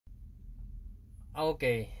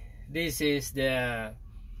Okay, this is the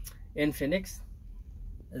Infinix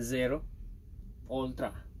Zero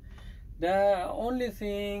Ultra. The only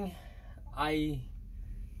thing I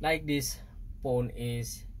like this phone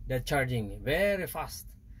is the charging, very fast.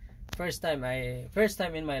 First time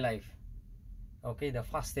in my life. Okay, the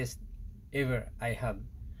fastest ever I have.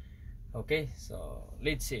 Okay, so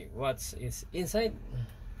let's see what's is inside.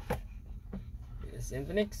 This is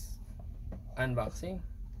Infinix unboxing.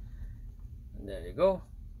 And there you go.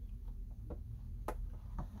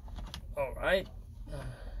 All right,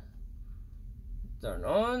 turn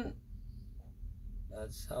on.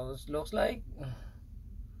 That's how it looks like.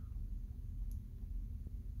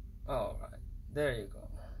 All right, there you go.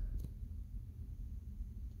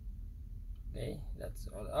 Okay, that's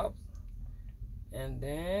all up. And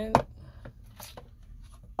then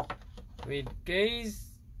with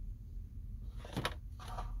case.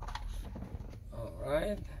 All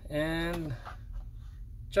right, and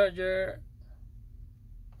charger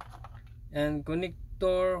and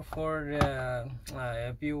connector for the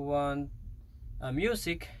if you want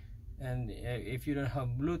music, and if you don't have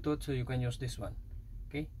Bluetooth, so you can use this one.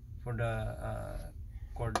 Okay, for the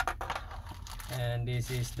cord. And this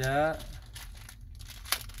is the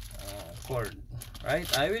cord, right?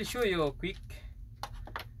 I will show you a quick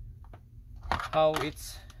how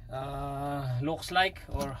it's looks like,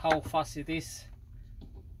 or how fast it is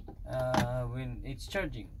when it's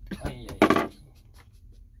charging.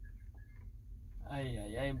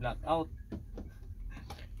 I black out.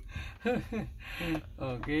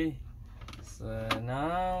 Okay, so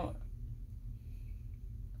now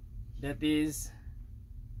that is,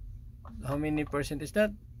 how many percent is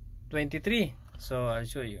that? 23. So I'll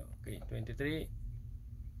show you. Okay, 23,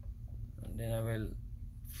 and then I will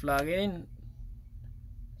plug in.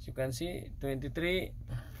 As you can see, 23.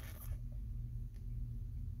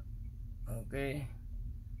 Okay,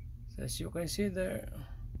 so as you can see there,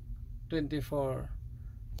 24,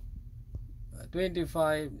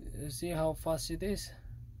 25. See how fast it is.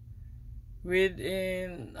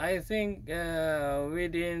 Within, I think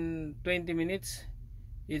within 20 minutes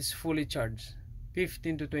it's fully charged.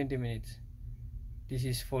 15 to 20 minutes this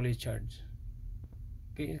is fully charged.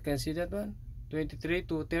 Okay, you can see that one. 23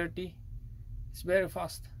 to 30, it's very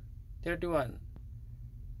fast. 31.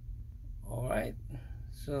 All right,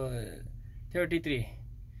 so 33.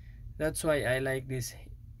 That's why I like this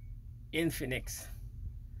Infinix.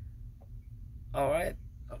 All right,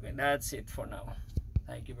 okay, that's it for now.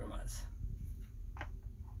 Thank you very much.